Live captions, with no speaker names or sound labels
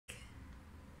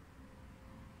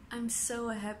I'm so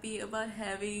happy about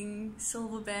having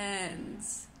silver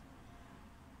bands.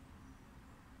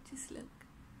 Just look.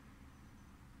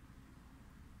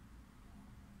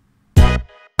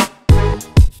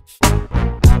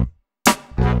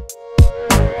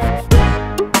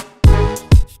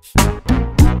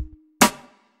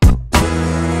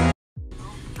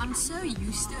 I'm so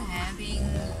used to having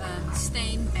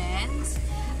stained bands.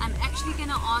 I'm actually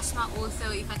gonna ask my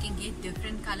ortho if I can get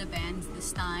different color bands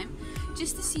this time,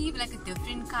 just to see if like a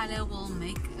different color will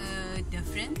make a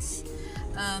difference.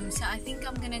 So I think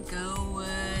I'm gonna go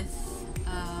with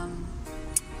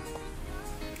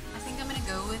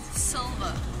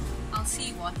silver. I'll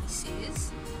see what he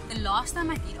says. The last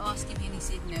time I did ask him and he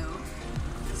said no,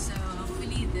 so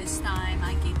hopefully this time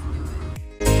I get to do it.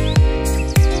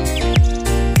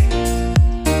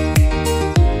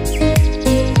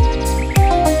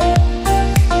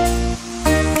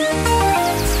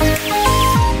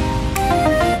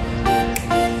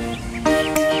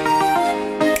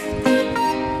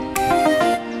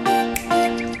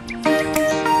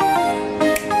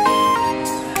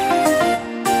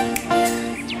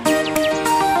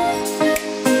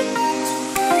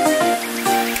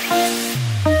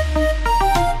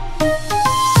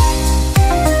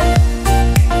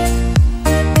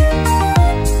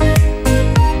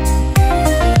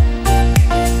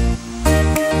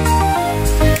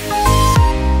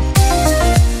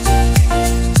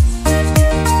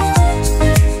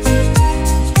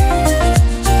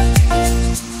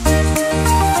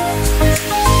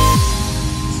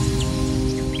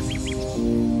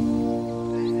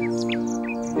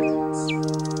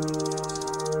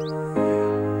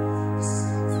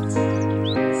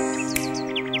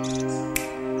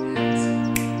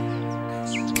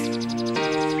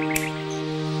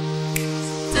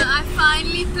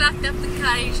 Plucked up the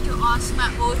courage to ask my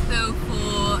ortho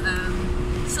for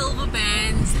silver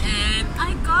bands, and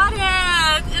I got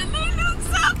it, and they look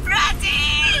so pretty.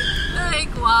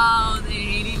 Like wow, they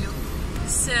really look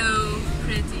so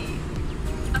pretty.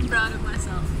 I'm proud of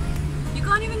myself. You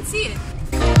can't even see it.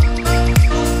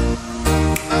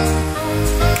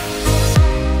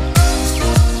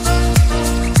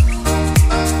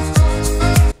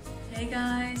 Hey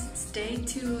guys, it's day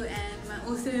 2 and my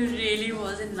ortho really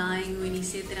wasn't lying when he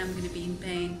said that I'm going to be in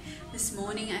pain. This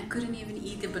morning I couldn't even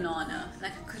eat a banana.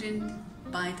 Like I couldn't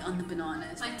bite on the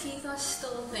bananas. My teeth are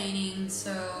still paining,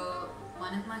 so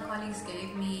one of my colleagues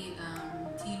gave me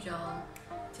tea gel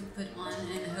to put on,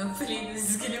 and hopefully this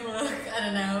is going to work. I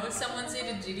don't know. Someone said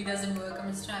it really doesn't work. I'm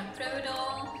going to try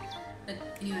Prodol. But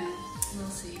anyway, we'll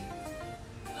see.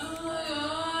 Oh my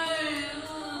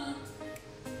god!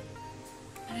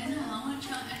 I don't know how much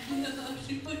I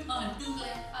should put on. It feels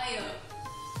like fire.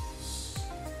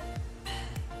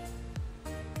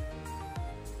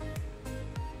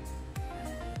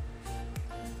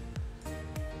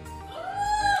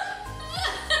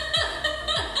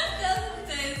 Doesn't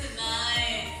taste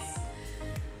nice.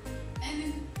 And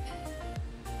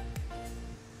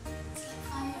it's like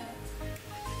fire.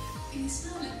 Can you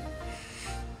smell it?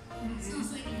 It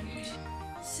smells like huge.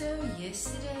 So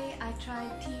yesterday I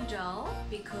tried tea gel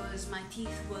because my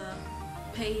teeth were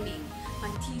paining. My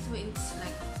teeth were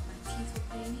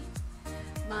paining.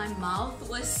 My mouth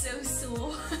was so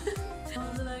sore. I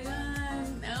was like,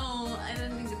 no, I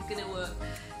don't think it's gonna work.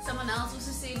 Someone else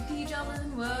also said tea gel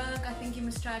doesn't work. I think you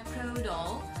must try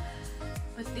Prodol.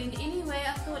 But then anyway,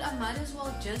 I thought I might as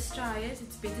well just try it.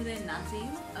 It's better than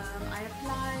nothing. I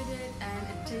applied it and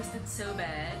it tasted so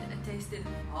bad. It tasted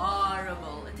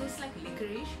horrible. It tastes like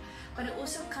licorice, but it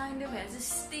also kind of has a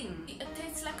sting. It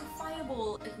tastes like a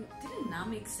fireball. It didn't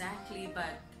numb exactly,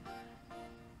 but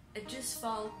it just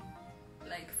felt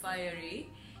like fiery.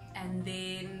 And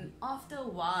then after a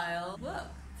while, it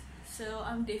worked. So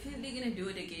I'm definitely gonna do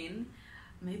it again.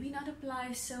 Maybe not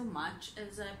apply so much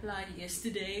as I applied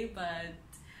yesterday, but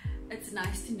it's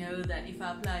nice to know that if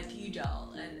I apply tea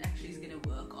gel, it actually is gonna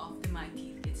work after my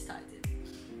teeth gets tightened.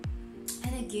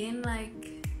 And again,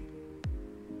 like,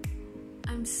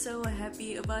 I'm so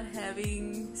happy about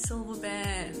having silver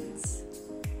bands.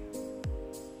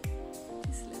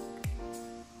 Just look.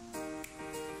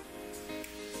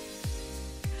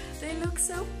 They look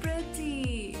so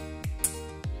pretty.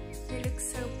 They look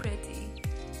so pretty.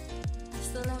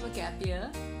 Still have a gap here,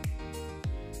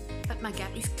 but my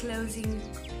gap is closing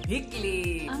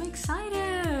quickly. I'm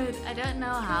excited. I don't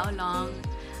know how long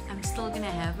I'm still gonna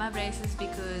have my braces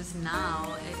because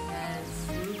now it has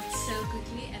moved so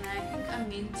quickly, and I think I'm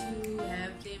meant to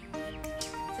have them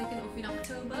taken off in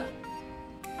October.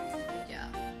 But yeah,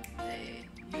 a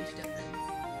huge difference.